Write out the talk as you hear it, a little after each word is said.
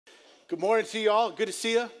Good morning to you all. Good to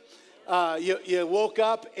see you. You woke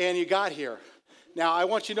up and you got here. Now, I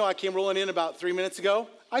want you to know I came rolling in about 3 minutes ago.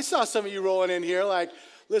 I saw some of you rolling in here like,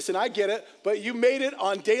 listen, I get it, but you made it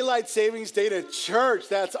on Daylight Savings Day to church.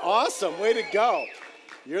 That's awesome. Way to go.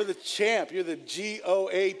 You're the champ. You're the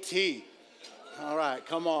GOAT. All right,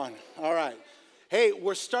 come on. All right. Hey,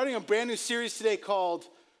 we're starting a brand new series today called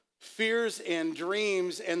Fears and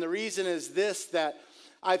Dreams, and the reason is this, that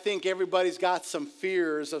I think everybody's got some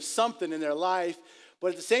fears of something in their life,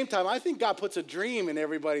 but at the same time, I think God puts a dream in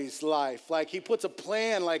everybody's life. Like he puts a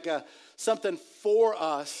plan, like something for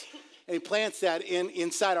us, and he plants that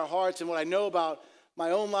inside our hearts. And what I know about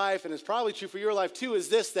my own life, and it's probably true for your life too, is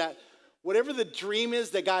this, that whatever the dream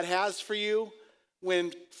is that God has for you,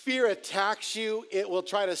 when fear attacks you, it will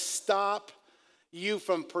try to stop you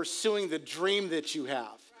from pursuing the dream that you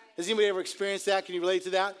have. Has anybody ever experienced that? Can you relate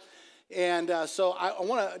to that? And so I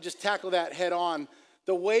want to just tackle that head on.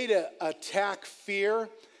 The way to attack fear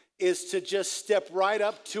is to just step right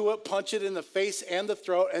up to it, punch it in the face and the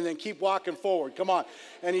throat, and then keep walking forward. Come on.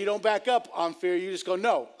 And you don't back up on fear. You just go,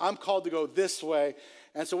 no, I'm called to go this way.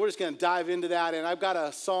 And so we're just going to dive into that. And I've got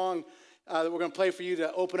a song that we're going to play for you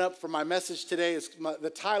to open up for my message today.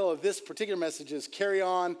 The title of this particular message is Carry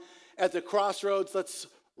On at the Crossroads. Let's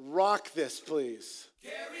rock this, please.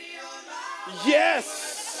 Carry on.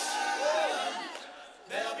 Yes.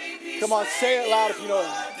 Come on, say it loud if you know it.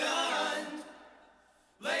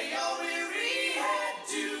 Lay your weary head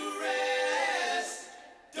to rest.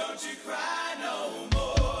 Don't you cry no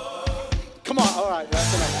more. Come on, all right,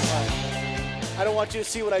 that's enough. All right. I don't want you to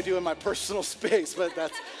see what I do in my personal space, but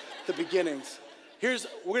that's the beginnings. We're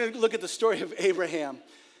going to look at the story of Abraham,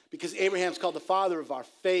 because Abraham's called the father of our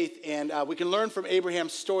faith, and we can learn from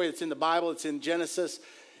Abraham's story. It's in the Bible, it's in Genesis.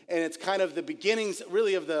 And it's kind of the beginnings,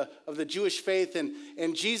 really, of the Jewish faith.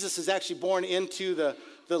 And Jesus is actually born into the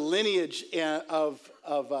lineage of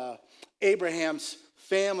Abraham's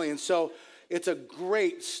family. And so it's a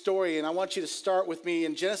great story. And I want you to start with me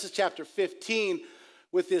in Genesis chapter 15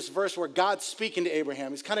 with this verse where God's speaking to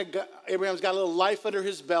Abraham. Abraham's got a little life under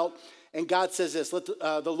his belt. And God says this,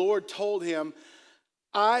 the Lord told him,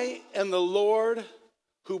 I am the Lord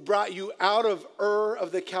who brought you out of Ur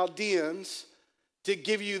of the Chaldeans to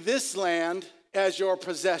give you this land as your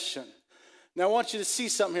possession. Now, I want you to see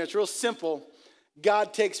something here. It's real simple.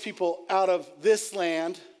 God takes people out of this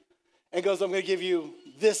land and goes, I'm going to give you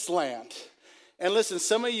this land. And listen,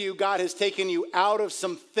 some of you, God has taken you out of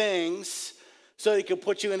some things so he can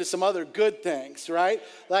put you into some other good things, right?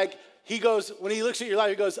 Like he goes, when he looks at your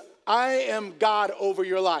life, he goes, I am God over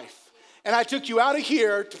your life. And I took you out of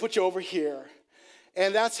here to put you over here.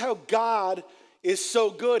 And that's how God is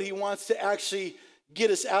so good. He wants to actually get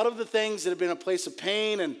us out of the things that have been a place of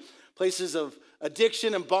pain and places of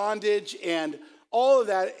addiction and bondage and all of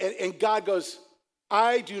that. And God goes,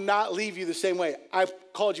 I do not leave you the same way. I've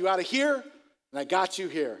called you out of here and I got you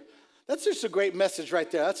here. That's just a great message right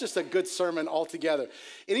there. That's just a good sermon altogether.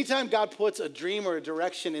 Anytime God puts a dream or a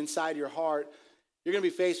direction inside your heart, you're going to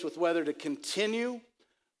be faced with whether to continue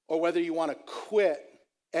or whether you want to quit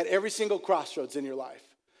at every single crossroads in your life.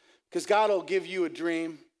 Because God will give you a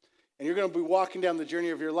dream, and you're going to be walking down the journey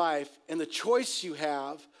of your life, and the choice you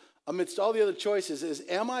have amidst all the other choices is,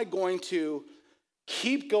 am I going to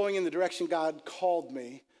keep going in the direction God called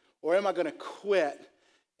me, or am I going to quit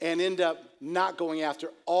and end up not going after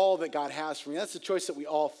all that God has for me? That's the choice that we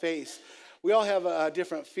all face. We all have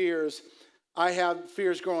different fears. I had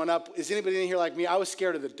fears growing up. Is anybody in here like me? I was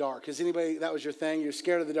scared of the dark. Is anybody, that was your thing? You're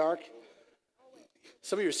scared of the dark?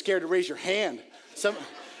 Some of you are scared to raise your hand. Some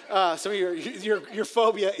of your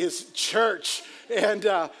phobia is church.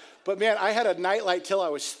 But man, I had a nightlight till I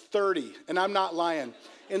was 30, and I'm not lying.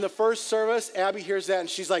 In the first service, Abby hears that, and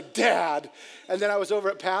she's like, Dad. And then I was over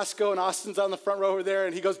at Pasco, and Austin's on the front row over there,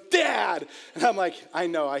 and he goes, Dad. And I'm like, I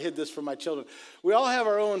know, I hid this from my children. We all have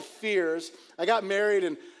our own fears. I got married,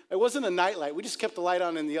 and it wasn't a nightlight. We just kept the light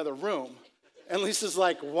on in the other room. And Lisa's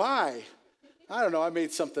like, why? I don't know, I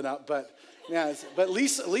made something up. But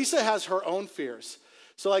Lisa has her own fears.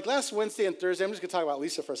 So like last Wednesday and Thursday, I'm just gonna talk about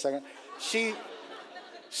Lisa for a second.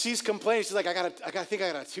 She's complaining. She's like, I think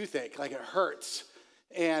I got a toothache. Like it hurts.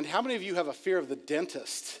 And how many of you have a fear of the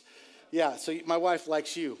dentist? Yeah. So my wife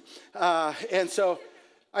likes you. And so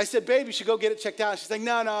I said, babe, you should go get it checked out. She's like,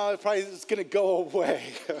 no, it's gonna go away.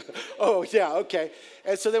 Oh yeah, okay.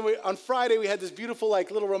 And so then on Friday we had this beautiful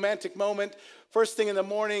like little romantic moment. First thing in the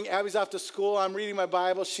morning, Abby's off to school. I'm reading my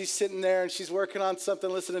Bible. She's sitting there and she's working on something,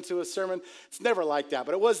 listening to a sermon. It's never like that,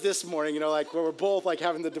 but it was this morning, like where we're both like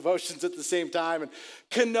having the devotions at the same time. And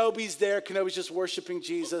Kenobi's there. Kenobi's just worshiping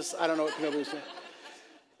Jesus. I don't know what Kenobi was doing.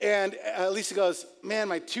 And Lisa goes, man,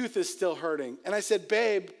 my tooth is still hurting. And I said,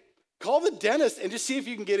 babe, call the dentist and just see if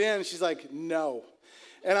you can get in. And she's like, no.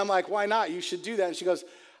 And I'm like, why not? You should do that. And she goes,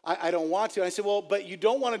 I don't want to. And I said, well, but you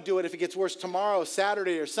don't want to do it if it gets worse tomorrow,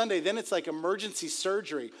 Saturday or Sunday. Then it's like emergency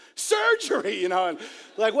surgery. Surgery, And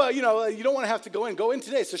like, well, you don't want to have to go in. Go in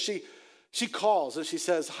today. So she calls and she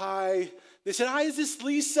says, hi. They said, hi, is this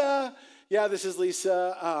Lisa? Yeah, this is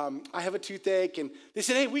Lisa. I have a toothache. And they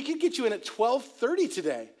said, hey, we can get you in at 12:30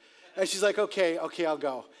 today. And she's like, okay, I'll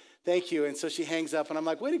go. Thank you. And so she hangs up and I'm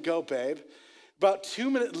like, way to go, babe. About 2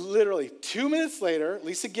 minutes, literally 2 minutes later,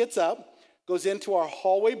 Lisa gets up, goes into our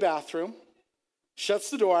hallway bathroom, shuts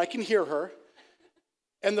the door. I can hear her.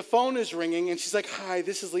 And the phone is ringing, and she's like, hi,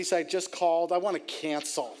 this is Lisa. I just called. I want to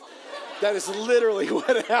cancel. That is literally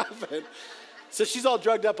what happened. So she's all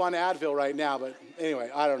drugged up on Advil right now, but anyway,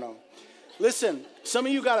 I don't know. Listen, some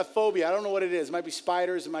of you got a phobia. I don't know what it is. It might be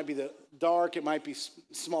spiders. It might be the dark. It might be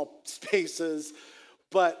small spaces.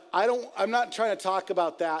 But I'm not trying to talk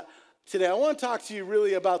about that today. I want to talk to you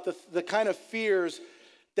really about the kind of fears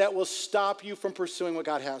that will stop you from pursuing what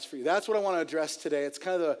God has for you. That's what I want to address today. It's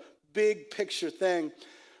kind of the big picture thing.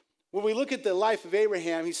 When we look at the life of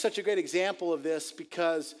Abraham, he's such a great example of this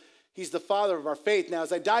because he's the father of our faith. Now,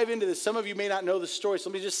 as I dive into this, some of you may not know the story, so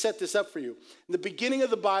let me just set this up for you. In the beginning of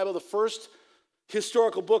the Bible, the first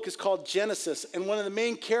historical book is called Genesis, and one of the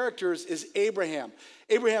main characters is Abraham.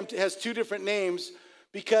 Abraham has two different names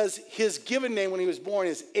because his given name when he was born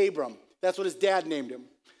is Abram. That's what his dad named him.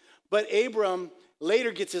 But Abram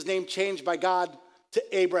later gets his name changed by God to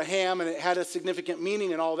Abraham, and it had a significant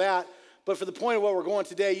meaning and all that. But for the point of where we're going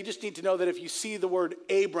today, you just need to know that if you see the word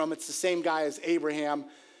Abram, it's the same guy as Abraham.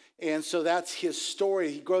 And so that's his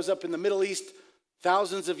story. He grows up in the Middle East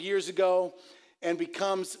thousands of years ago and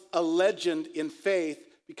becomes a legend in faith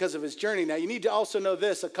because of his journey. Now, you need to also know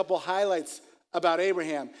this, a couple highlights about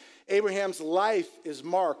Abraham. Abraham's life is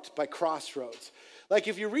marked by crossroads. Like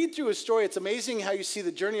if you read through his story, it's amazing how you see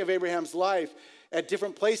the journey of Abraham's life at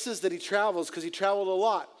different places that he travels, because he traveled a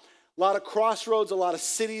lot. A lot of crossroads, a lot of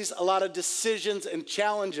cities, a lot of decisions and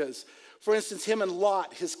challenges. For instance, him and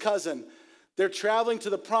Lot, his cousin, they're traveling to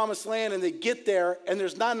the promised land and they get there and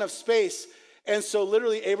there's not enough space. And so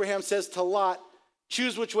literally Abraham says to Lot,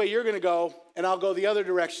 choose which way you're going to go and I'll go the other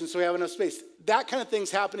direction so we have enough space. That kind of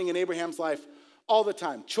thing's happening in Abraham's life all the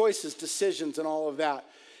time. Choices, decisions, and all of that.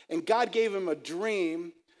 And God gave him a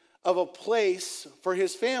dream of a place for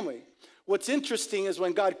his family. What's interesting is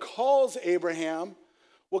when God calls Abraham,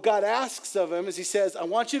 what God asks of him is he says, I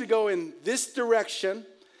want you to go in this direction,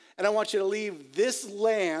 and I want you to leave this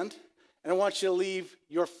land, and I want you to leave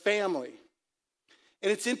your family.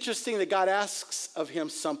 And it's interesting that God asks of him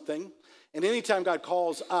something, and anytime God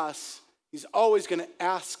calls us, he's always going to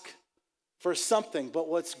ask for something. But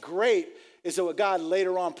what's great is that what God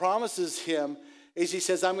later on promises him is he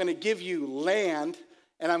says, I'm going to give you land,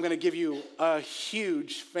 and I'm going to give you a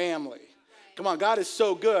huge family. Come on, God is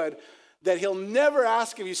so good that he'll never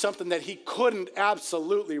ask of you something that he couldn't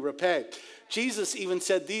absolutely repay. Jesus even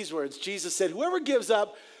said these words. Jesus said, whoever gives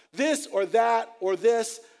up this or that or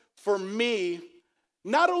this for me,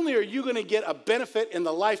 not only are you going to get a benefit in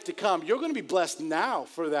the life to come, you're going to be blessed now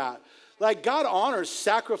for that. Like God honors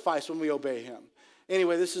sacrifice when we obey him.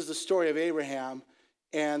 Anyway, this is the story of Abraham,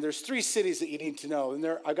 and there's 3 cities that you need to know. And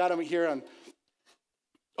I got them here on,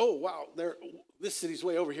 oh, wow, this city's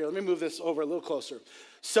way over here. Let me move this over a little closer.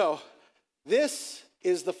 So this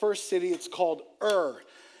is the first city. It's called Ur.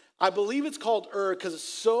 I believe it's called Ur because it's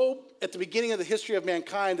so at the beginning of the history of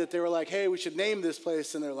mankind that they were like, hey, we should name this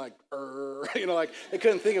place. And they're like, Ur. Like they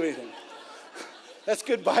couldn't think of anything. That's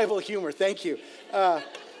good Bible humor. Thank you.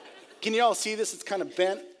 Can you all see this? It's kind of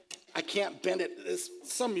bent. I can't bend it.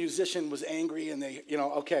 Some musician was angry and they,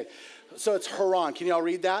 okay. So it's Haran. Can you all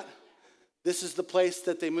read that? This is the place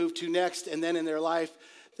that they move to next. And then in their life,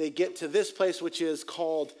 they get to this place, which is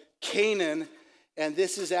called Canaan. And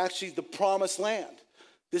this is actually the promised land.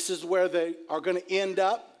 This is where they are going to end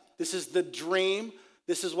up. This is the dream.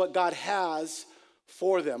 This is what God has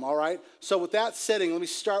for them, all right? So with that setting, let me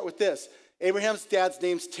start with this. Abraham's dad's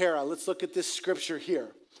name's Terah. Let's look at this scripture here.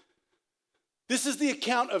 This is the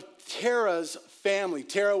account of Terah's family.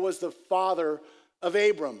 Terah was the father of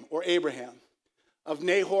Abram, or Abraham, of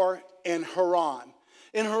Nahor and Haran.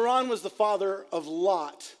 And Haran was the father of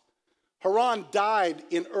Lot. Haran died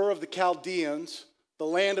in Ur of the Chaldeans, the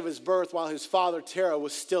land of his birth, while his father Terah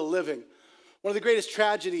was still living. One of the greatest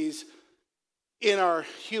tragedies in our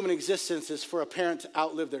human existence is for a parent to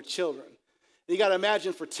outlive their children. And you got to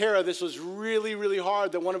imagine for Terah, this was really, really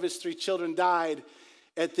hard that one of his 3 children died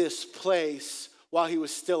at this place while he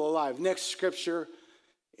was still alive. Next scripture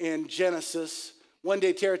in Genesis, One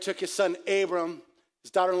day Terah took his son Abram,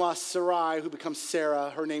 his daughter-in-law Sarai, who becomes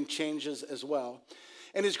Sarah, her name changes as well,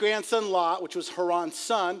 and his grandson Lot, which was Haran's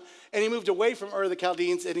son, and he moved away from Ur of the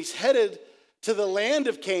Chaldeans, and he's headed to the land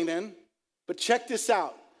of Canaan. But check this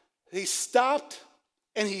out. He stopped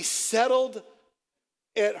and he settled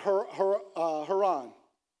at Haran.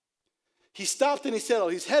 He stopped and he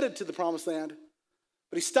settled. He's headed to the promised land,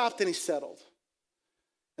 but he stopped and he settled.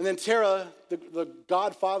 And then Terah, the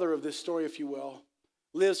godfather of this story, if you will,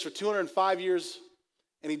 lives for 205 years,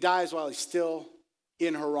 and he dies while he's still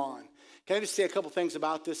in Haran. Can I just say a couple things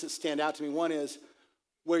about this that stand out to me? One is,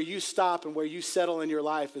 where you stop and where you settle in your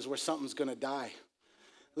life is where something's going to die.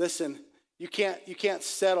 Listen, you can't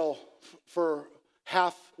settle for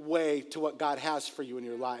halfway to what God has for you in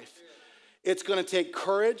your life. It's going to take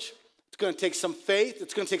courage. It's going to take some faith.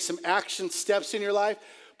 It's going to take some action steps in your life.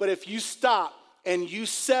 But if you stop and you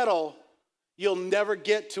settle, you'll never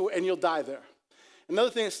get to, and you'll die there. Another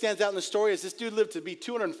thing that stands out in the story is this dude lived to be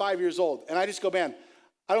 205 years old. And I just go, man,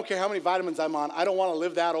 I don't care how many vitamins I'm on. I don't want to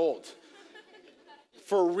live that old.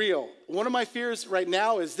 For real. One of my fears right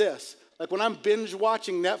now is this. Like when I'm binge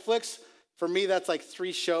watching Netflix, for me, that's like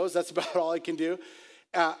 3 shows. That's about all I can do.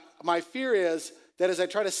 My fear is that as I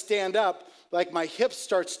try to stand up, like my hip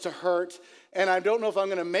starts to hurt and I don't know if I'm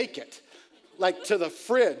going to make it. Like to the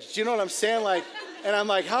fridge. Do you know what I'm saying? Like, and I'm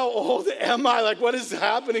like, how old am I? Like, what is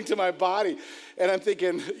happening to my body? And I'm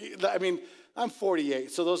thinking, I mean, I'm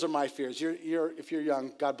 48, so those are my fears. If you're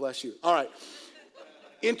young, God bless you. All right.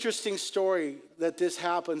 Interesting story that this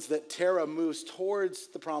happens, that Terah moves towards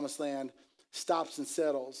the promised land, stops and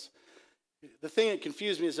settles. The thing that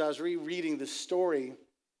confused me as I was rereading this story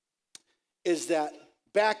is that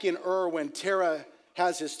back in Ur, when Terah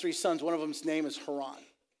has his 3 sons, one of them's name is Haran.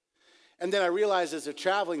 And then I realized as they're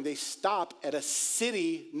traveling, they stop at a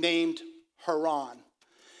city named Haran.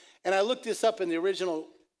 And I looked this up in the original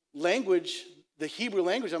language, the Hebrew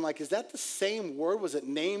language. I'm like, is that the same word? Was it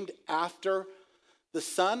named after the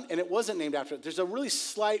son? And it wasn't named after it. There's a really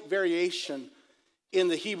slight variation in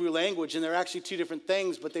the Hebrew language, and they're actually 2 different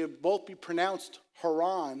things, but they would both be pronounced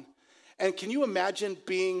Haran. And can you imagine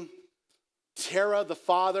being Terah, the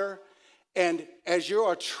father, and as you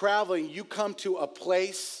are traveling, you come to a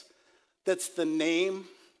place that's the name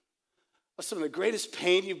of some of the greatest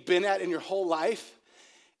pain you've been at in your whole life,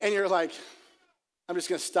 and you're like, I'm just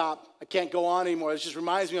going to stop. I can't go on anymore. It just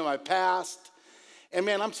reminds me of my past. And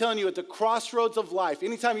man, I'm telling you, at the crossroads of life,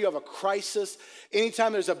 anytime you have a crisis,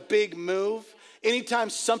 anytime there's a big move, anytime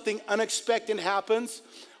something unexpected happens,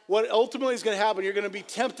 what ultimately is going to happen, you're going to be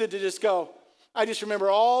tempted to just go, I just remember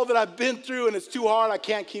all that I've been through and it's too hard, I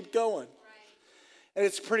can't keep going. Right. And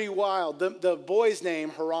it's pretty wild. The boy's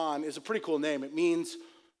name, Haran, is a pretty cool name. It means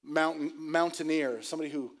mountaineer, somebody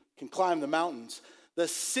who can climb the mountains. The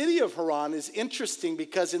city of Haran is interesting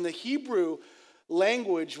because in the Hebrew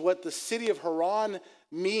language, what the city of Haran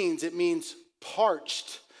means, it means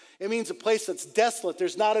parched. It means a place that's desolate.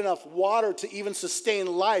 There's not enough water to even sustain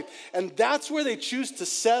life. And that's where they choose to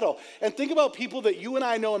settle. And think about people that you and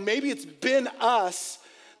I know, and maybe it's been us,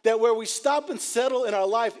 that where we stop and settle in our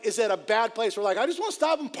life is at a bad place. We're like, I just want to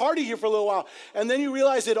stop and party here for a little while. And then you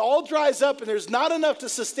realize it all dries up and there's not enough to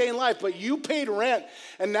sustain life, but you paid rent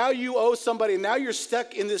and now you owe somebody. And now you're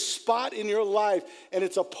stuck in this spot in your life and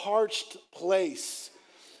it's a parched place.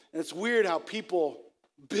 And it's weird how people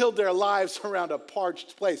build their lives around a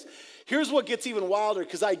parched place. Here's what gets even wilder,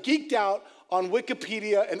 because I geeked out on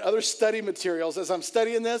Wikipedia and other study materials as I'm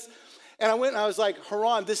studying this. And I went and I was like,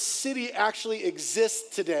 Haran, this city actually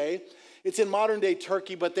exists today. It's in modern day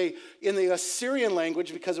Turkey, but in the Assyrian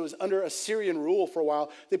language, because it was under Assyrian rule for a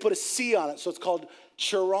while, they put a C on it. So it's called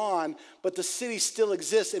Charan, but the city still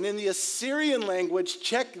exists. And in the Assyrian language,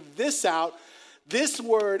 check this out. This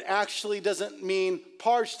word actually doesn't mean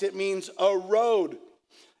parched, it means a road.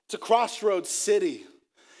 It's a crossroads city.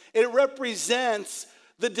 It represents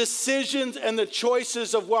the decisions and the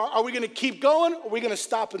choices of, well, are we going to keep going or are we going to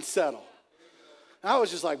stop and settle? I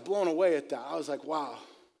was just like blown away at that. I was like, wow.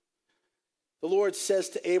 The Lord says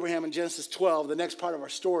to Abraham in Genesis 12, the next part of our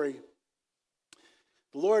story,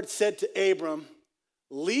 the Lord said to Abram,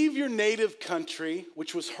 leave your native country,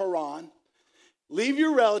 which was Haran, leave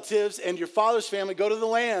your relatives and your father's family, go to the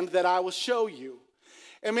land that I will show you.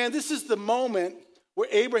 And man, this is the moment where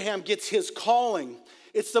Abraham gets his calling.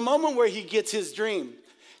 It's the moment where he gets his dream.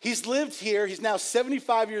 He's lived here. He's now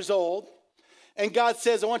 75 years old. And God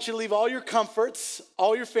says, I want you to leave all your comforts,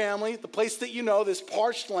 all your family, the place that you know, this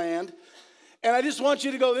parched land. And I just want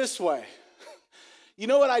you to go this way. You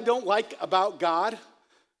know what I don't like about God?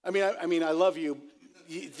 I mean, I love you.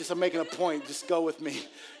 I'm making a point. Just go with me.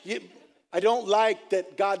 I don't like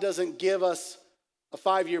that God doesn't give us a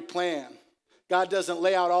 5-year plan. God doesn't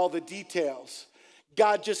lay out all the details.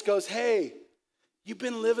 God just goes, hey, you've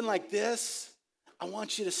been living like this. I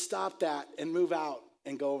want you to stop that and move out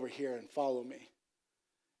and go over here and follow me.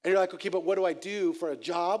 And you're like, okay, but what do I do for a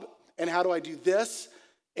job? And how do I do this?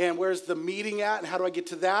 And where's the meeting at? And how do I get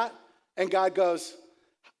to that? And God goes,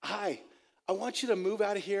 hi, I want you to move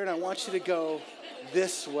out of here and I want you to go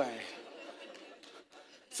this way.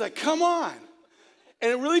 It's like, come on.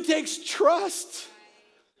 And it really takes trust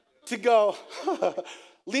to go,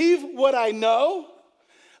 leave what I know,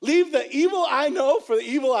 leave the evil I know for the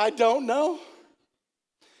evil I don't know.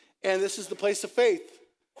 And this is the place of faith.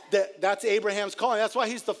 That's Abraham's calling. That's why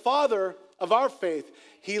he's the father of our faith.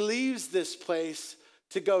 He leaves this place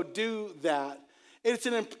to go do that. It's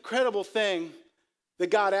an incredible thing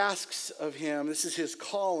that God asks of him. This is his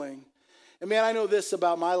calling. And man, I know this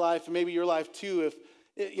about my life and maybe your life too.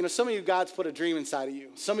 If some of you, God's put a dream inside of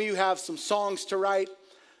you. Some of you have some songs to write.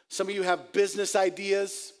 Some of you have business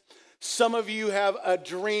ideas. Some of you have a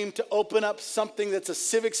dream to open up something that's a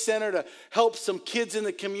civic center to help some kids in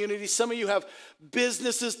the community. Some of you have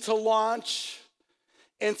businesses to launch.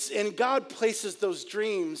 And God places those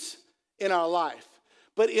dreams in our life.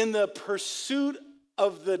 But in the pursuit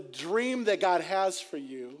of the dream that God has for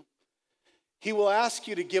you, he will ask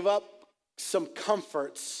you to give up some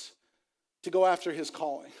comforts to go after his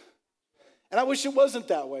calling. And I wish it wasn't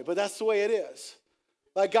that way, but that's the way it is.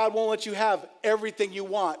 Like God won't let you have everything you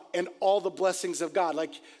want and all the blessings of God.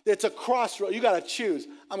 Like it's a crossroad. You got to choose.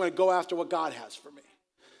 I'm going to go after what God has for me.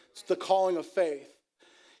 It's the calling of faith.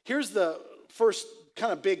 Here's the first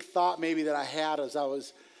kind of big thought maybe that I had as I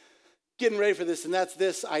was getting ready for this, and that's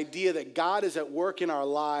this idea that God is at work in our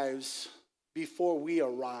lives before we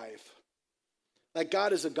arrive. Like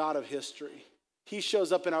God is a God of history. He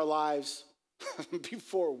shows up in our lives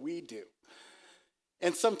before we do.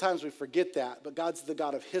 And sometimes we forget that, but God's the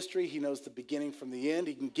God of history. He knows the beginning from the end.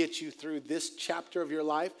 He can get you through this chapter of your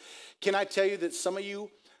life. Can I tell you that some of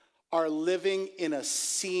you are living in a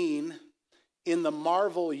scene in the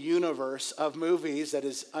Marvel universe of movies that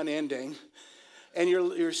is unending, and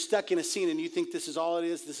you're stuck in a scene and you think this is all it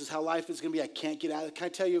is, this is how life is going to be, I can't get out of it. Can I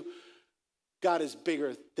tell you, God is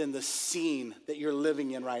bigger than the scene that you're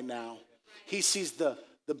living in right now. He sees the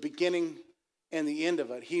beginning and the end of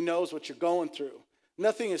it. He knows what you're going through.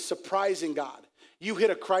 Nothing is surprising God. You hit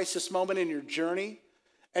a crisis moment in your journey,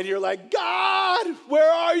 and you're like, God,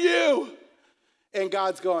 where are you? And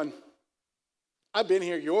God's going, I've been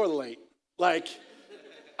here, you're late. Like,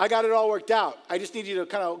 I got it all worked out. I just need you to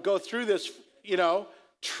kind of go through this,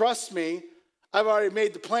 trust me, I've already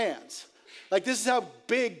made the plans. Like, this is how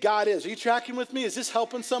big God is. Are you tracking with me? Is this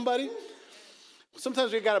helping somebody?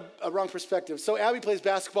 Sometimes we got a wrong perspective. So Abby plays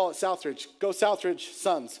basketball at Southridge. Go Southridge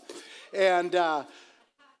Suns. And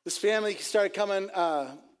this family started coming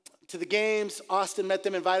to the games. Austin met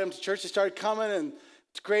them, invited them to church. They started coming, and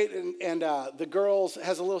it's great. And the girls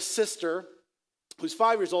has a little sister who's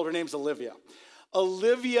 5 years old. Her name's Olivia.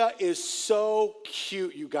 Olivia is so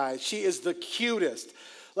cute, you guys. She is the cutest.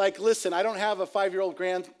 Like, listen, I don't have a 5-year-old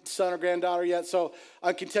grandson or granddaughter yet, so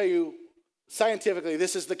I can tell you scientifically,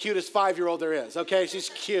 this is the cutest 5-year-old there is, okay? She's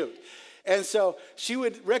cute. And so she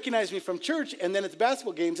would recognize me from church, and then at the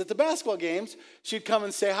basketball games, she'd come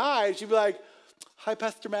and say hi, and she'd be like, hi,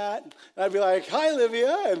 Pastor Matt. And I'd be like, hi,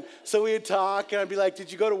 Olivia. And so we'd talk, and I'd be like,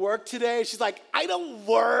 did you go to work today? She's like, I don't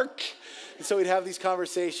work. And so we'd have these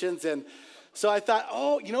conversations, and so I thought,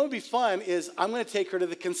 what would be fun is I'm going to take her to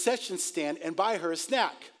the concession stand and buy her a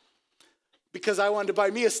snack, because I wanted to buy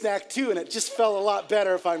me a snack too, and it just felt a lot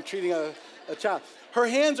better if I'm treating a child. Her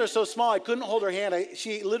hands are so small, I couldn't hold her hand.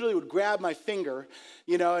 She literally would grab my finger,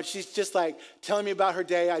 and she's just like telling me about her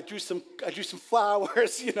day. I drew some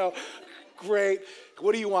flowers, great.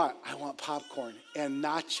 What do you want? I want popcorn and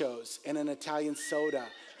nachos and an Italian soda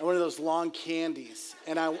and one of those long candies.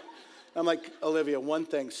 And I'm like, Olivia, one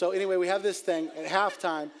thing. So anyway, we have this thing at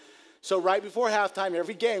halftime. So right before halftime,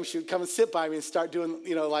 every game, she would come and sit by me and start doing,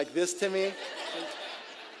 like this to me.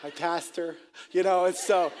 I passed her, and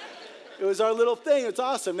so it was our little thing. It's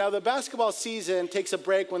awesome. Now, the basketball season takes a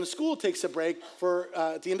break when the school takes a break for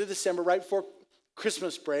at the end of December, right before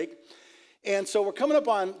Christmas break. And so we're coming up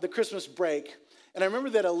on the Christmas break. And I remember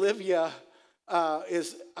that Olivia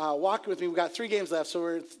is walking with me. We've got 3 games left, so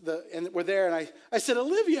we're there. And I said,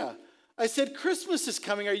 Olivia, Christmas is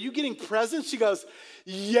coming. Are you getting presents? She goes,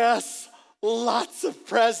 yes, lots of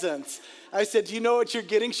presents. I said, do you know what you're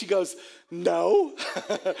getting? She goes, no.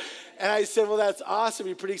 And I said, well, that's awesome.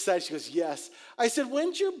 You're pretty excited. She goes, yes. I said,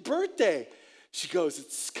 when's your birthday? She goes,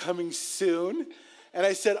 it's coming soon. And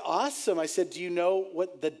I said, awesome. I said, do you know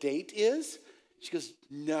what the date is? She goes,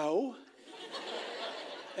 no.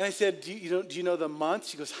 And I said, do you know the month?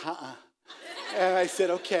 She goes, uh-uh. And I said,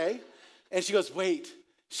 okay. And she goes, wait.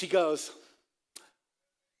 She goes,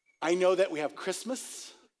 I know that we have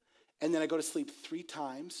Christmas, and then I go to sleep 3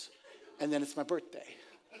 times, and then it's my birthday.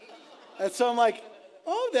 And so I'm like,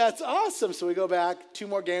 oh, that's awesome. So we go back, 2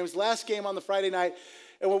 more games. Last game on the Friday night,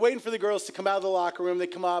 and we're waiting for the girls to come out of the locker room. They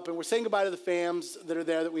come up, and we're saying goodbye to the fams that are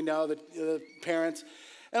there that we know, the parents.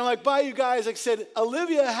 And I'm like, bye, you guys. I said,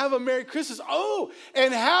 Olivia, have a Merry Christmas. Oh,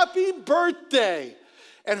 and happy birthday.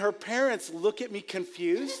 And her parents look at me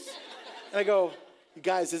confused. And I go, you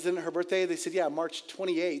guys, isn't it her birthday? They said, yeah, March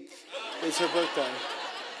 28th is her birthday.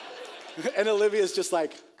 And Olivia's just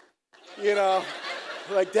like,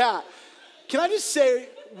 like that. Can I just say,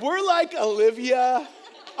 we're like Olivia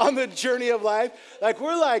on the journey of life. Like,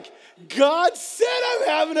 we're like, God said I'm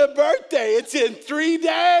having a birthday. It's in 3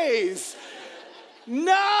 days.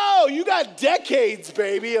 No, you got decades,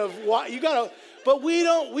 baby, of what you got to, but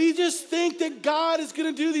we just think that God is going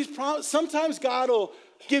to do these promises. Sometimes God will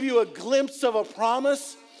give you a glimpse of a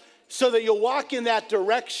promise so that you'll walk in that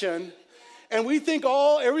direction. And we think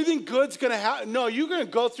everything good's going to happen. No, you're going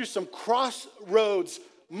to go through some crossroads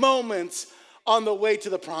moments on the way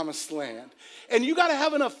to the promised land. And you got to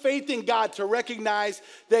have enough faith in God to recognize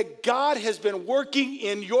that God has been working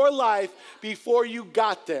in your life before you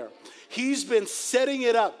got there. He's been setting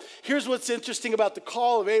it up. Here's what's interesting about the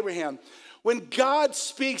call of Abraham. When God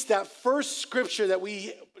speaks, that first scripture that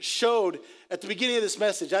we showed at the beginning of this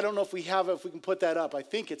message, I don't know if we have it, if we can put that up. I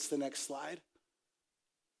think it's the next slide.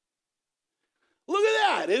 Look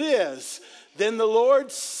at that, it is. Then the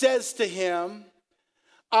Lord says to him,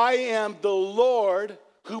 I am the Lord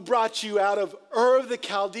who brought you out of Ur of the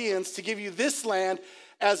Chaldeans to give you this land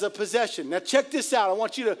as a possession. Now check this out. I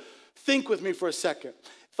want you to think with me for a second.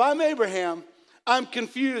 If I'm Abraham, I'm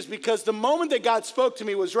confused because the moment that God spoke to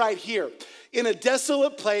me was right here. In a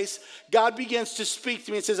desolate place, God begins to speak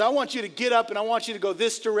to me and says, I want you to get up and I want you to go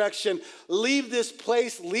this direction. Leave this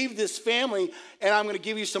place, leave this family, and I'm going to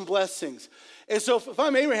give you some blessings. And so if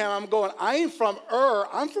I'm Abraham, I'm going, I ain't from Ur,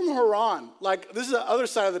 I'm from Haran. Like, this is the other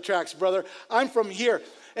side of the tracks, brother. I'm from here.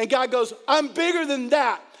 And God goes, I'm bigger than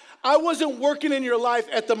that. I wasn't working in your life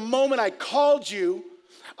at the moment I called you.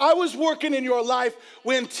 I was working in your life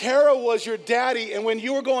when Terah was your daddy and when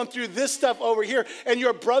you were going through this stuff over here and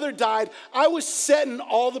your brother died. I was setting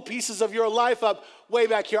all the pieces of your life up way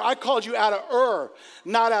back here. I called you out of Ur,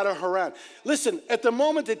 not out of Haran. Listen, at the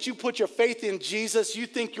moment that you put your faith in Jesus, you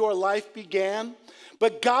think your life began,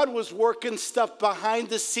 but God was working stuff behind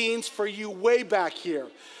the scenes for you way back here.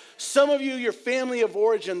 Some of you, your family of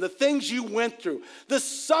origin, the things you went through, the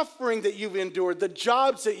suffering that you've endured, the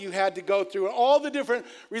jobs that you had to go through, and all the different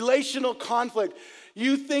relational conflict,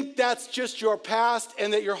 you think that's just your past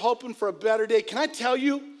and that you're hoping for a better day. Can I tell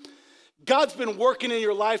you, God's been working in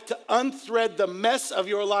your life to unthread the mess of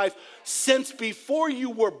your life since before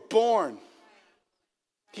you were born.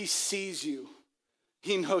 He sees you.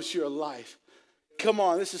 He knows your life. Come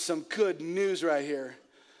on, this is some good news right here.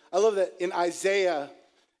 I love that in Isaiah,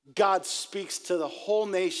 God speaks to the whole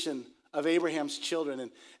nation of Abraham's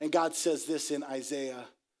children. And God says this in Isaiah.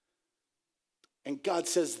 And God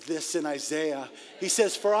says this in Isaiah. He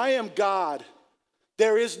says, for I am God.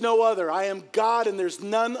 There is no other. I am God and there's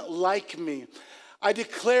none like me. I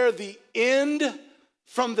declare the end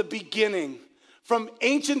from the beginning, from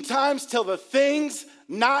ancient times till the things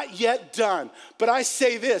not yet done. But I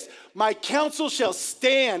say this, my counsel shall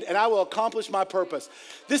stand and I will accomplish my purpose.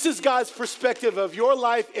 This is God's perspective of your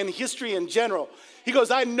life and history in general. He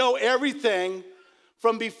goes, I know everything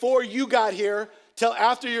from before you got here till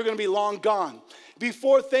after you're going to be long gone.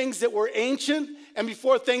 Before things that were ancient and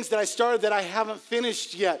before things that I started that I haven't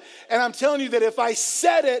finished yet. And I'm telling you that if I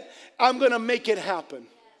said it, I'm going to make it happen.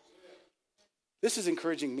 This is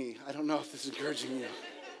encouraging me. I don't know if this is encouraging you.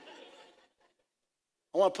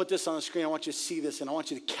 I want to put this on the screen. I want you to see this and I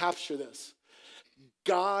want you to capture this.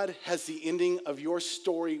 God has the ending of your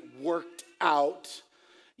story worked out.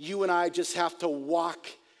 You and I just have to walk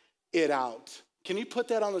it out. Can you put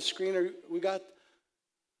that on the screen? Or we got?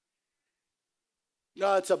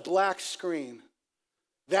 No, it's a black screen.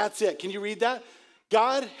 That's it. Can you read that?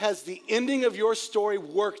 God has the ending of your story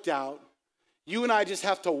worked out. You and I just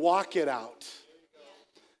have to walk it out.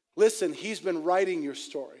 Listen, he's been writing your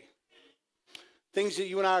story. Things that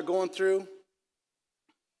you and I are going through,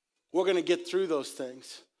 we're going to get through those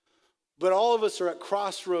things. But all of us are at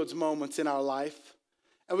crossroads moments in our life,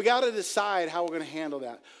 and we got to decide how we're going to handle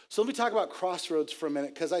that. So let me talk about crossroads for a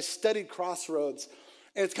minute, because I studied crossroads,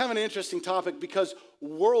 and it's kind of an interesting topic because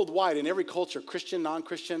worldwide, in every culture, Christian,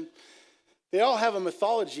 non-Christian, they all have a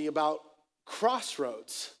mythology about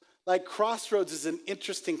crossroads. Like crossroads is an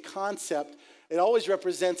interesting concept. It always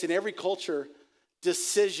represents in every culture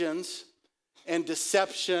decisions and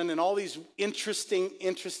deception and all these interesting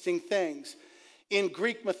things. In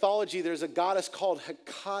Greek mythology, there's a goddess called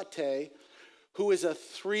Hecate, who is a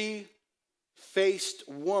three-faced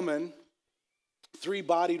woman,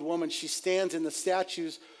 three-bodied woman. She stands in the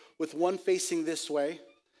statues with one facing this way.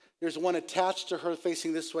 There's one attached to her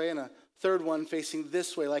facing this way and a third one facing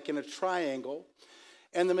this way, like in a triangle.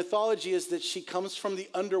 And the mythology is that she comes from the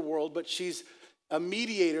underworld, but she's a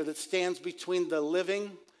mediator that stands between the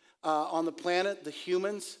living on the planet, the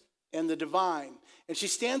humans, and the divine. And she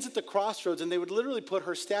stands at the crossroads, and they would literally put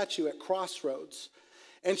her statue at crossroads.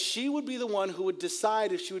 And she would be the one who would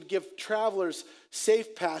decide if she would give travelers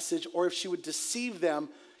safe passage or if she would deceive them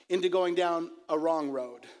into going down a wrong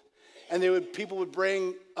road. And people would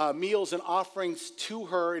bring meals and offerings to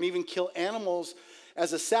her and even kill animals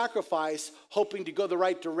as a sacrifice, hoping to go the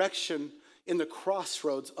right direction in the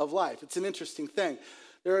crossroads of life. It's an interesting thing.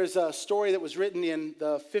 There is a story that was written in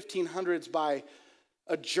the 1500s by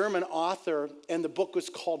a German author, and the book was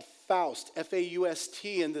called Faust,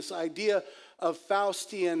 F-A-U-S-T, and this idea of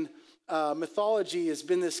Faustian mythology has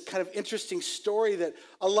been this kind of interesting story that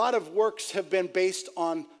a lot of works have been based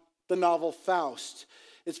on the novel Faust.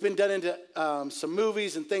 It's been done into some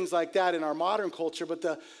movies and things like that in our modern culture, but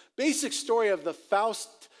the basic story of the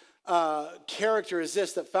Faust character is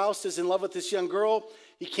this, that Faust is in love with this young girl.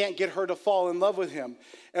 He can't get her to fall in love with him.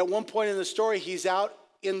 At one point in the story, he's out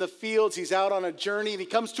in the fields, he's out on a journey, and he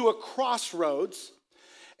comes to a crossroads.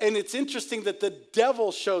 And it's interesting that the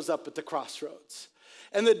devil shows up at the crossroads.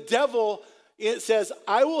 And the devil, it says,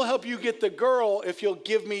 I will help you get the girl if you'll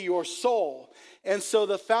give me your soul. And so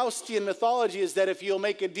the Faustian mythology is that if you'll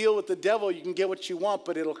make a deal with the devil, you can get what you want,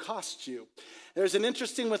 but it'll cost you. There's an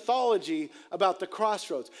interesting mythology about the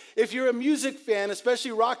crossroads. If you're a music fan,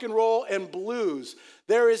 especially rock and roll and blues,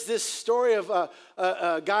 there is this story of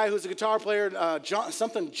a guy who's a guitar player,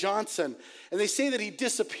 Johnson. And they say that he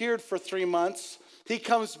disappeared for 3 months. He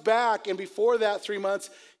comes back, and before that 3 months,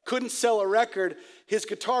 couldn't sell a record. His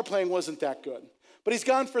guitar playing wasn't that good. But he's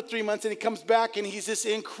gone for 3 months, and he comes back, and he's this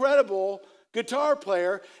incredible guitar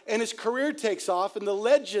player, and his career takes off. And the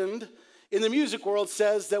legend in the music world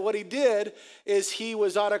says that what he did is he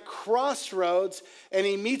was at a crossroads, and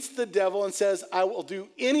he meets the devil and says, I will do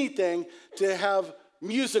anything to have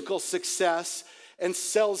musical success, and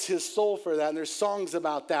sells his soul for that. And there's songs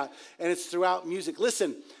about that, and it's throughout music.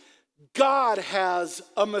 Listen, God has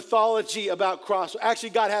a mythology about crossroads. Actually,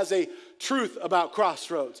 God has a truth about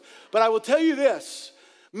crossroads. But I will tell you this,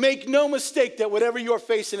 make no mistake that whatever you're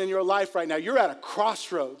facing in your life right now, you're at a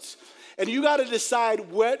crossroads. And you got to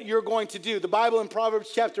decide what you're going to do. The Bible in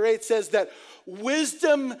Proverbs chapter 8 says that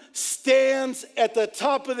wisdom stands at the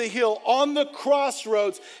top of the hill on the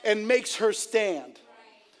crossroads and makes her stand.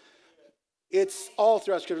 It's all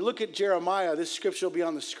throughout Scripture. Look at Jeremiah. This scripture will be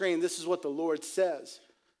on the screen. This is what the Lord says.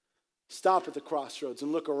 Stop at the crossroads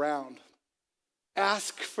and look around.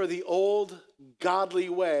 Ask for the old godly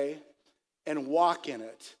way and walk in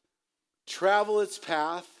it. Travel its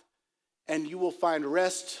path, and you will find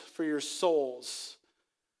rest for your souls.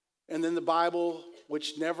 And then the Bible,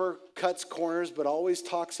 which never cuts corners but always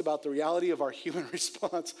talks about the reality of our human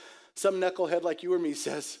response. Some knucklehead like you or me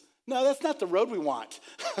says, no, that's not the road we want.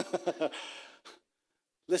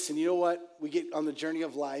 Listen, you know what? We get on the journey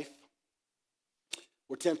of life.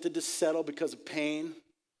 We're tempted to settle because of pain.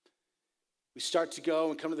 We start to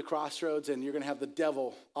go and come to the crossroads, and you're going to have the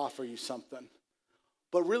devil offer you something.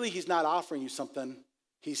 But really, he's not offering you something.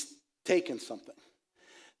 He's taking something.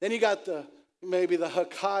 Then you got maybe the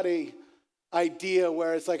Hecate idea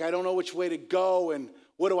where it's like, I don't know which way to go, and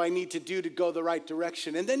what do I need to do to go the right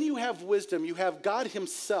direction? And then you have wisdom. You have God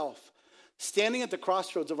himself standing at the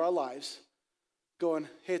crossroads of our lives going,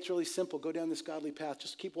 hey, it's really simple. Go down this godly path.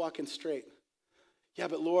 Just keep walking straight. Yeah,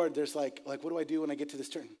 but Lord, there's like what do I do when I get to this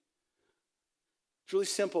turn? It's really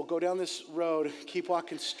simple. Go down this road. Keep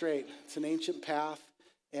walking straight. It's an ancient path,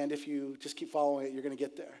 and if you just keep following it, you're going to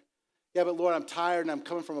get there. Yeah, but Lord, I'm tired, and I'm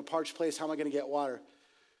coming from a parched place. How am I going to get water?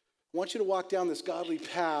 I want you to walk down this godly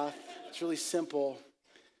path. It's really simple.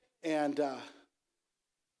 And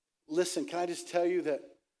listen, can I just tell you that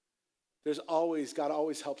God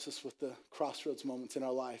always helps us with the crossroads moments in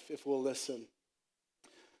our life if we'll listen.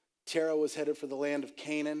 Terah was headed for the land of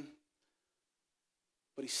Canaan,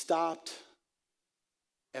 but he stopped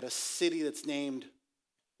at a city that's named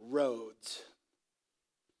Rhodes,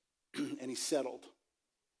 and he settled.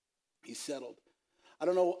 He settled. I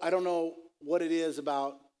don't know what it is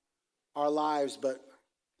about our lives, but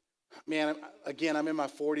man, I'm in my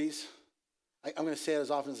 40s. I'm going to say it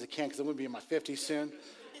as often as I can because I'm going to be in my 50s soon.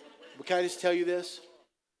 But can I just tell you this?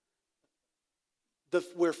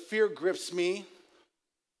 Where fear grips me,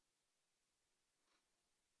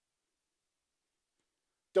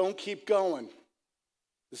 don't keep going.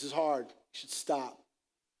 This is hard. You should stop.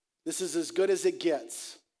 This is as good as it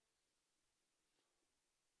gets.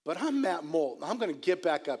 But I'm Matt Molt. I'm going to get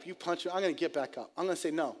back up. You punch me, I'm going to get back up. I'm going to say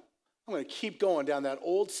no. I'm going to keep going down that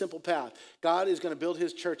old simple path. God is going to build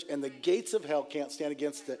his church, and the gates of hell can't stand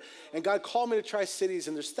against it. And God called me to Tri-Cities,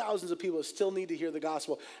 and there's thousands of people that still need to hear the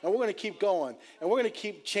gospel. And we're going to keep going, and we're going to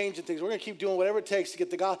keep changing things. We're going to keep doing whatever it takes to get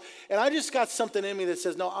the gospel. And I just got something in me that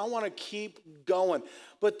says, no, I want to keep going.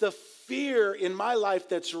 But the fear in my life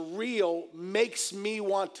that's real makes me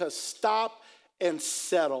want to stop and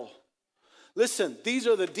settle. Listen, these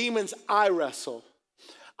are the demons I wrestle.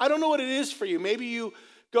 I don't know what it is for you. Maybe you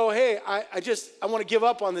go, hey, I want to give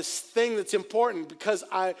up on this thing that's important because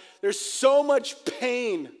there's so much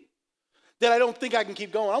pain that I don't think I can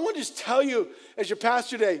keep going. I want to just tell you as your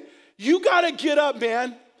pastor today, you got to get up,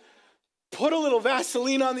 man. Put a little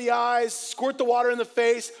Vaseline on the eyes, squirt the water in the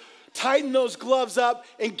face, tighten those gloves up,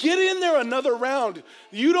 and get in there another round.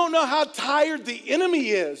 You don't know how tired the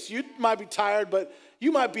enemy is. You might be tired, but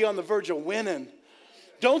you might be on the verge of winning.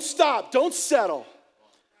 Don't stop. Don't settle.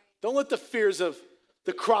 Don't let the fears of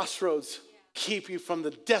the crossroads keep you from the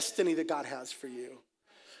destiny that God has for you.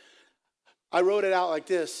 I wrote it out like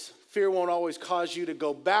this. Fear won't always cause you to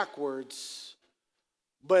go backwards,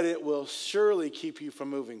 but it will surely keep you from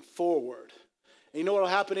moving forward. And you know what will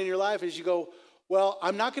happen in your life is you go, well,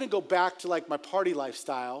 I'm not going to go back to like my party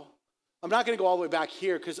lifestyle. I'm not going to go all the way back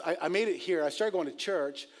here because I made it here. I started going to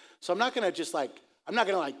church. So I'm not going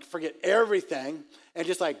to forget everything and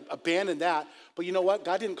just like abandon that. But you know what?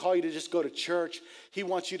 God didn't call you to just go to church. He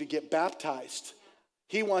wants you to get baptized.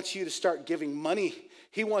 He wants you to start giving money.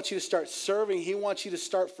 He wants you to start serving. He wants you to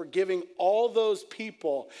start forgiving all those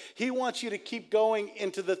people. He wants you to keep going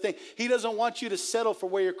into the thing. He doesn't want you to settle for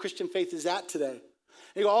where your Christian faith is at today.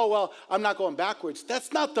 You go, oh, well, I'm not going backwards.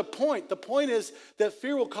 That's not the point. The point is that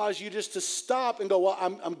fear will cause you just to stop and go, well,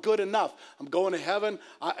 I'm good enough. I'm going to heaven,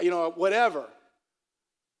 whatever.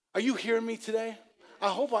 Are you hearing me today? I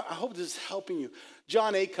hope this is helping you.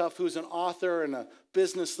 John Acuff, who's an author and a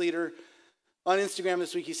business leader, on Instagram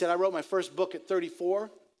this week, he said, I wrote my first book at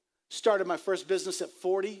 34, started my first business at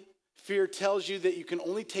 40. Fear tells you that you can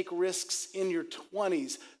only take risks in your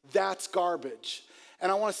 20s. That's garbage.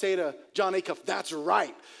 And I want to say to John Acuff, that's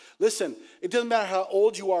right. Listen, it doesn't matter how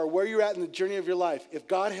old you are, where you're at in the journey of your life. If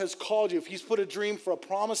God has called you, if he's put a dream for a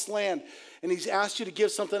promised land, and he's asked you to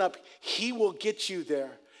give something up, he will get you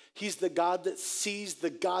there. He's the God that sees, the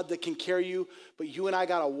God that can carry you, but you and I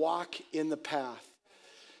got to walk in the path.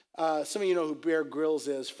 Some of you know who Bear Grylls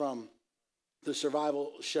is from the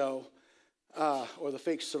survival show, or the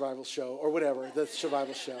fake survival show, or whatever, the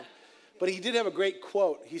survival show. But he did have a great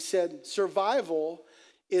quote. He said, survival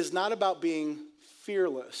is not about being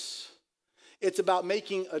fearless. It's about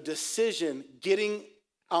making a decision, getting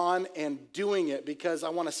on and doing it because I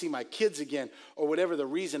want to see my kids again, or whatever the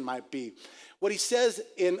reason might be. What he says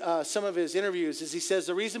in some of his interviews is he says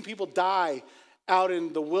the reason people die out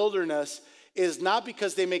in the wilderness is not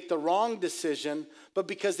because they make the wrong decision, but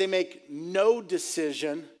because they make no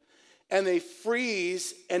decision and they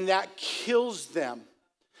freeze and that kills them.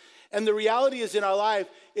 And the reality is in our life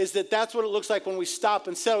is that that's what it looks like when we stop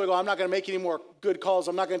and settle. We go, I'm not going to make any more good calls.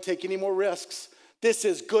 I'm not going to take any more risks. This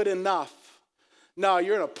is good enough. No,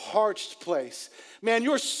 you're in a parched place. Man,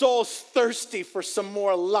 your soul's thirsty for some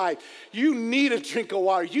more life. You need a drink of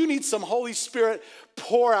water. You need some Holy Spirit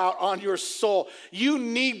pour out on your soul. You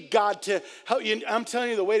need God to help you. I'm telling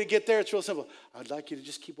you, the way to get there, it's real simple. I'd like you to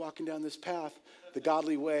just keep walking down this path, the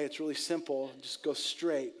godly way. It's really simple. Just go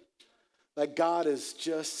straight. Like God is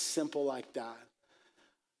just simple like that.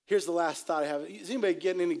 Here's the last thought I have. Is anybody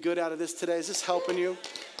getting any good out of this today? Is this helping you?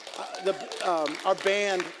 Our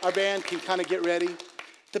band can kind of get ready.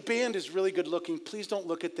 The band is really good looking. Please don't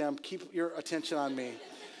look at them. Keep your attention on me.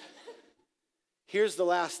 Here's the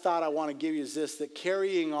last thought I want to give you is this, that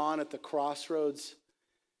carrying on at the crossroads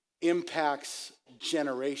impacts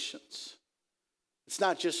generations. It's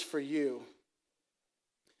not just for you.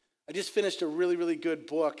 I just finished a really, really good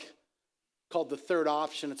book called The Third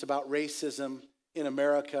Option. It's about racism in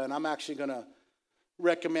America, and I'm actually going to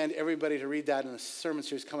recommend everybody to read that in a sermon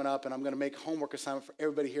series coming up, and I'm going to make homework assignment for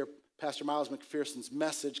everybody here, Pastor Miles McPherson's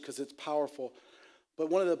message, because it's powerful. But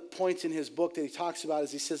one of the points in his book that he talks about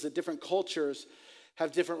is he says that different cultures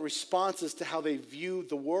have different responses to how they view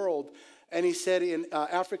the world. And he said in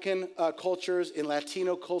African cultures, in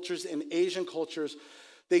Latino cultures, in Asian cultures,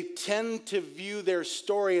 they tend to view their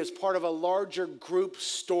story as part of a larger group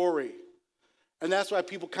story. And that's why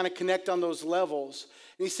people kind of connect on those levels.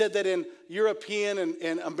 And he said that in European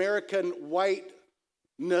and American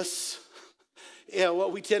whiteness,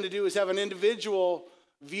 what we tend to do is have an individual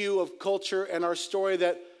view of culture and our story,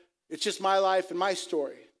 that it's just my life and my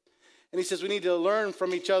story. And he says we need to learn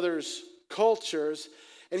from each other's cultures.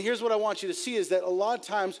 And here's what I want you to see is that a lot of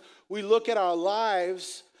times we look at our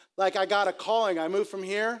lives like, I got a calling. I moved from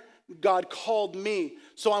here. God called me,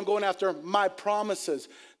 so I'm going after my promises.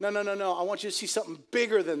 No. I want you to see something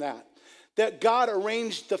bigger than that. That God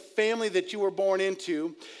arranged the family that you were born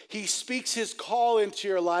into. He speaks his call into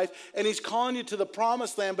your life, and he's calling you to the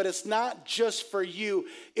promised land, but it's not just for you.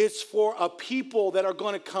 It's for a people that are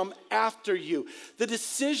going to come after you. The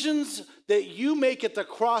decisions that you make at the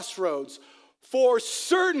crossroads for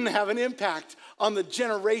certain have an impact on the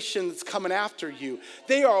generation that's coming after you.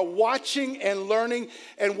 They are watching and learning,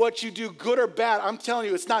 and what you do, good or bad, I'm telling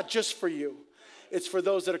you, it's not just for you. It's for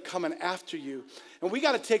those that are coming after you. And we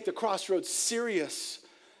got to take the crossroads serious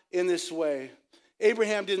in this way.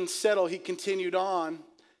 Abraham didn't settle. He continued on.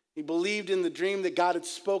 He believed in the dream that God had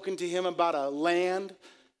spoken to him about a land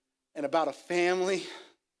and about a family,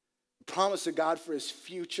 the promise of God for his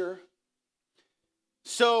future.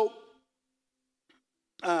 So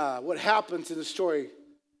what happens in the story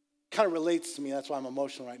kind of relates to me. That's why I'm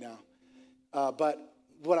emotional right now. But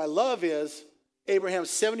what I love is Abraham's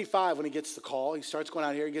 75 when he gets the call. He starts going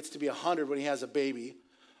out here. He gets to be 100 when he has a baby.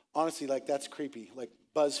 Honestly, like, that's creepy. Like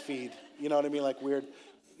BuzzFeed. You know what I mean? Like weird.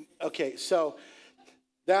 Okay, so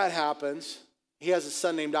that happens. He has a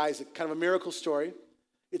son named Isaac. Kind of a miracle story.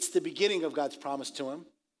 It's the beginning of God's promise to him.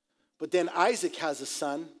 But then Isaac has a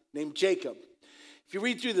son named Jacob. If you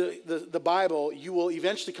read through the Bible, you will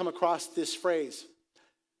eventually come across this phrase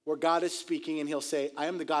where God is speaking and he'll say, I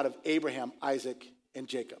am the God of Abraham, Isaac, and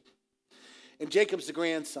Jacob. And Jacob's the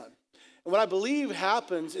grandson. And what I believe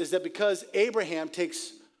happens is that because Abraham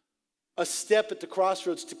takes a step at the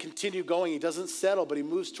crossroads to continue going, he doesn't settle, but he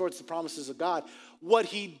moves towards the promises of God. What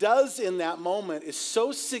he does in that moment is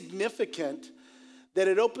so significant that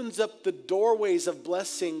it opens up the doorways of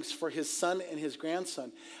blessings for his son and his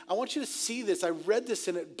grandson. I want you to see this. I read this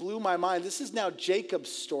and it blew my mind. This is now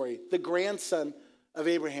Jacob's story, the grandson of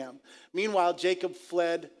Abraham. Meanwhile, Jacob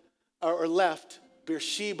fled or left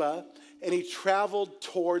Beersheba, and he traveled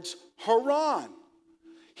towards Haran.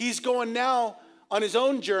 He's going now on his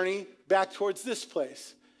own journey back towards this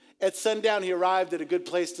place. At sundown, he arrived at a good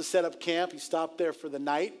place to set up camp. He stopped there for the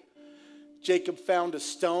night. Jacob found a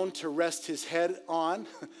stone to rest his head on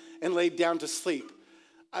and laid down to sleep.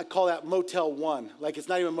 I call that Motel 1. Like, it's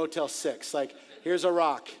not even Motel 6. Like, here's a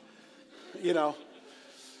rock, you know.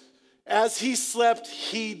 As he slept,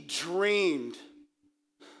 he dreamed.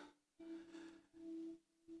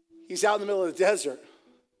 He's out in the middle of the desert.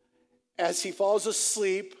 As he falls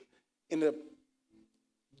asleep in a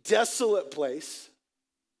desolate place,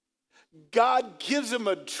 God gives him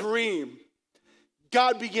a dream.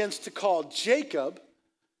 God begins to call Jacob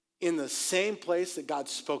in the same place that God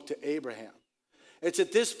spoke to Abraham. It's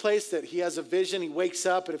at this place that he has a vision. He wakes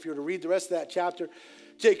up, and if you were to read the rest of that chapter,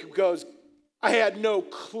 Jacob goes, I had no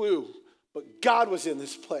clue, but God was in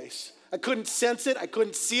this place. I couldn't sense it. I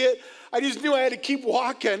couldn't see it. I just knew I had to keep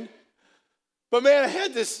walking. But man, I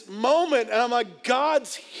had this moment, and I'm like,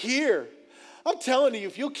 God's here. I'm telling you,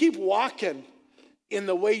 if you'll keep walking in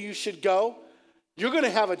the way you should go, you're going to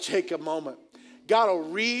have a Jacob moment. God will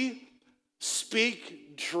re-speak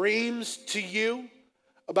dreams to you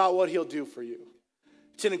about what he'll do for you.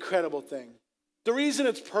 It's an incredible thing. The reason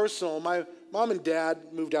it's personal, my mom and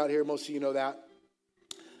dad moved out here, most of you know that,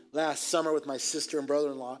 last summer with my sister and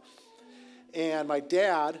brother-in-law. And my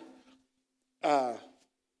dad,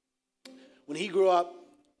 when he grew up,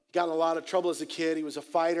 got in a lot of trouble as a kid. He was a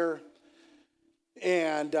fighter,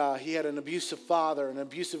 and he had an abusive father, an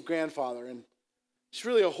abusive grandfather, and it's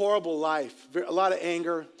really a horrible life, a lot of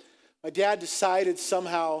anger. My dad decided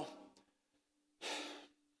somehow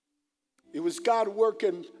it was God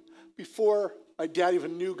working before my dad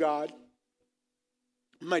even knew God.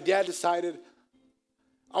 My dad decided,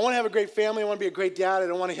 I want to have a great family. I want to be a great dad. I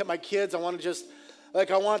don't want to hit my kids. I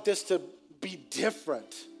want this to be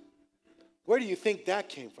different. Where do you think that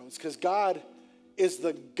came from? It's because God is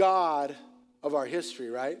the God of our history,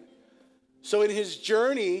 right? So in his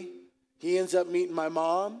journey, he ends up meeting my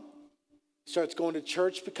mom, starts going to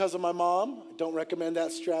church because of my mom. I don't recommend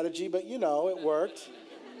that strategy, but you know, it worked.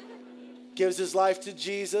 Gives his life to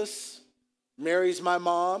Jesus, marries my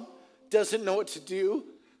mom, doesn't know what to do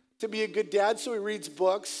to be a good dad, so he reads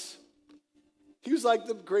books. He was like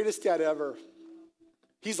the greatest dad ever.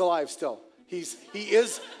 He's alive still. He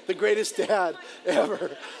is the greatest dad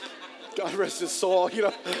ever. God rest his soul, you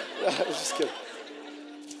know. I was just kidding.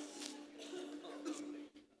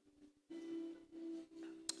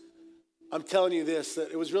 I'm telling you this,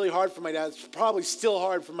 that it was really hard for my dad. It's probably still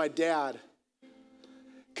hard for my dad.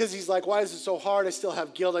 Because he's like, why is it so hard? I still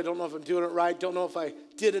have guilt. I don't know if I'm doing it right. Don't know if I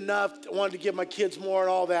did enough. I wanted to give my kids more and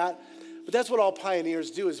all that. But that's what all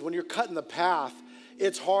pioneers do, is when you're cutting the path,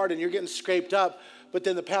 it's hard and you're getting scraped up, but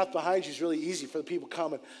then the path behind you is really easy for the people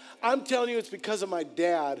coming. I'm telling you, it's because of my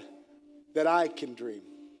dad that I can dream.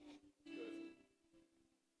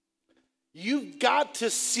 You've got to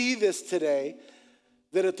see this today,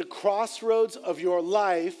 that at the crossroads of your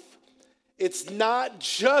life, it's not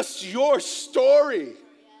just your story.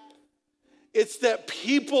 It's that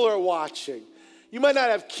people are watching. You might not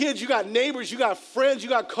have kids, you got neighbors, you got friends, you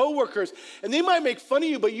got coworkers, and they might make fun of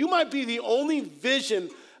you, but you might be the only vision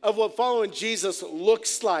of what following Jesus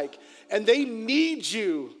looks like. And they need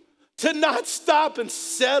you to not stop and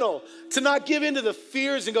settle, to not give in to the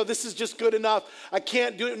fears and go, this is just good enough, I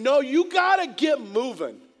can't do it. No, you gotta get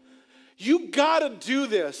moving. You gotta do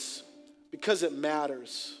this because it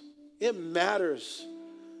matters. It matters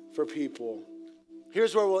for people.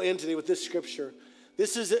 Here's where we'll end today with this scripture.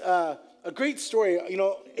 This is a great story. You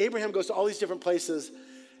know, Abraham goes to all these different places,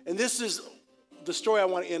 and this is the story I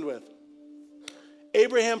want to end with.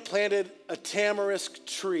 Abraham planted a tamarisk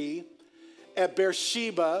tree at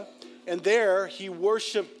Beersheba, and there he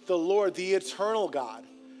worshiped the Lord, the eternal God.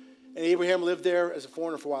 And Abraham lived there as a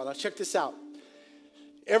foreigner for a while. Now check this out.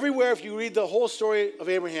 Everywhere, if you read the whole story of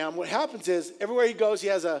Abraham, what happens is everywhere he goes, he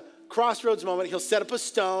has a crossroads moment. He'll set up a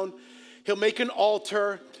stone. He'll make an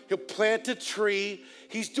altar. He'll plant a tree.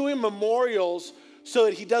 He's doing memorials so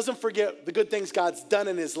that he doesn't forget the good things God's done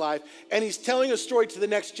in his life. And he's telling a story to the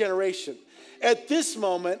next generation. At this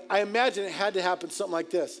moment, I imagine it had to happen something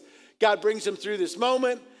like this. God brings him through this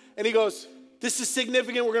moment, and he goes, this is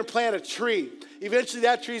significant. We're going to plant a tree. Eventually,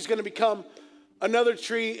 that tree is going to become another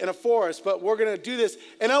tree in a forest, but we're going to do this.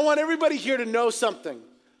 And I want everybody here to know something.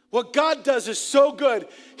 What God does is so good.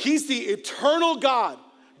 He's the eternal God.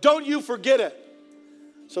 Don't you forget it.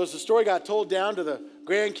 So as the story got told down to the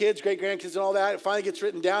grandkids, great-grandkids and all that, it finally gets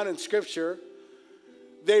written down in Scripture.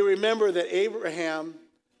 They remember that Abraham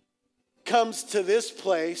comes to this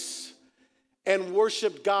place and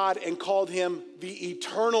worshiped God and called him the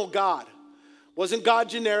eternal God. Wasn't God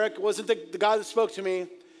generic. Wasn't the God that spoke to me.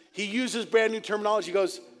 He uses brand new terminology. He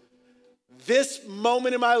goes, this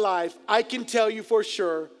moment in my life, I can tell you for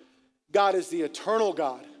sure, God is the eternal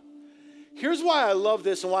God. Here's why I love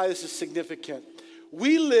this and why this is significant.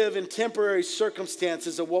 We live in temporary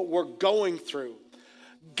circumstances of what we're going through.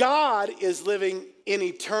 God is living in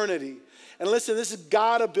eternity. And listen, this has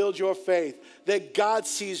got to build your faith, that God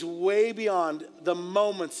sees way beyond the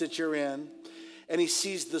moments that you're in, and he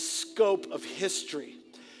sees the scope of history.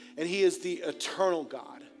 And he is the eternal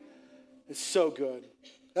God. It's so good.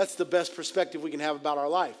 That's the best perspective we can have about our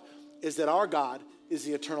life, is that our God is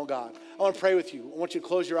the eternal God. I want to pray with you. I want you to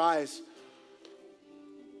close your eyes.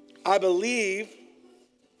 I believe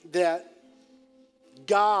that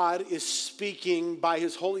God is speaking by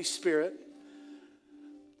his Holy Spirit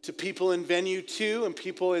to people in venue 2 and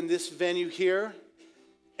people in this venue here.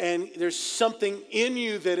 And there's something in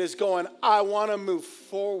you that is going, I want to move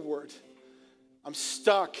forward. I'm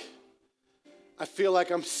stuck. I feel like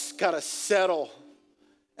I'm got to settle.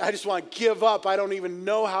 I just want to give up. I don't even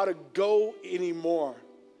know how to go anymore.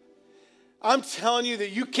 I'm telling you that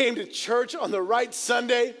you came to church on the right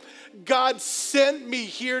Sunday. God sent me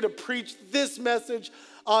here to preach this message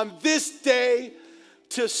on this day,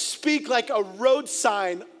 to speak like a road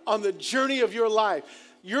sign on the journey of your life.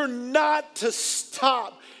 You're not to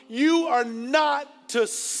stop. You are not to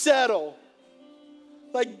settle.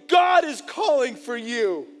 Like God is calling for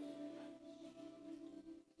you.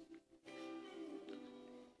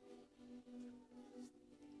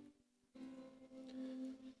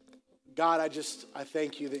 God, I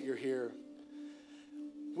thank you that you're here.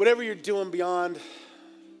 Whatever you're doing beyond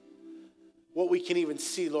what we can even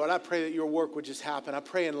see, Lord, I pray that your work would just happen. I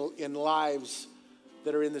pray in lives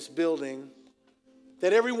that are in this building,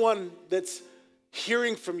 that everyone that's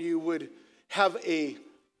hearing from you would have a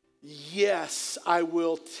yes, I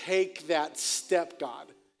will take that step, God,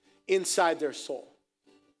 inside their soul.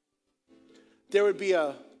 There would be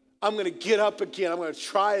I'm going to get up again. I'm going to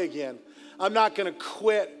try again. I'm not going to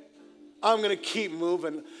quit. I'm going to keep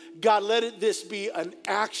moving. God, let this be an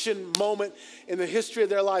action moment in the history of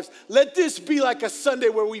their lives. Let this be like a Sunday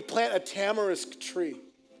where we plant a tamarisk tree.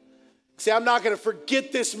 Say, I'm not going to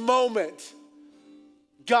forget this moment.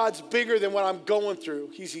 God's bigger than what I'm going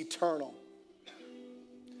through. He's eternal.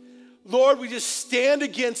 Lord, we just stand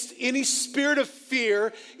against any spirit of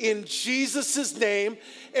fear in Jesus' name,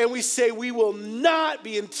 and we say we will not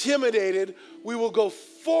be intimidated. We will go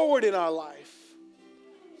forward in our life.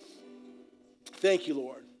 Thank you,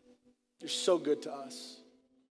 Lord. You're so good to us.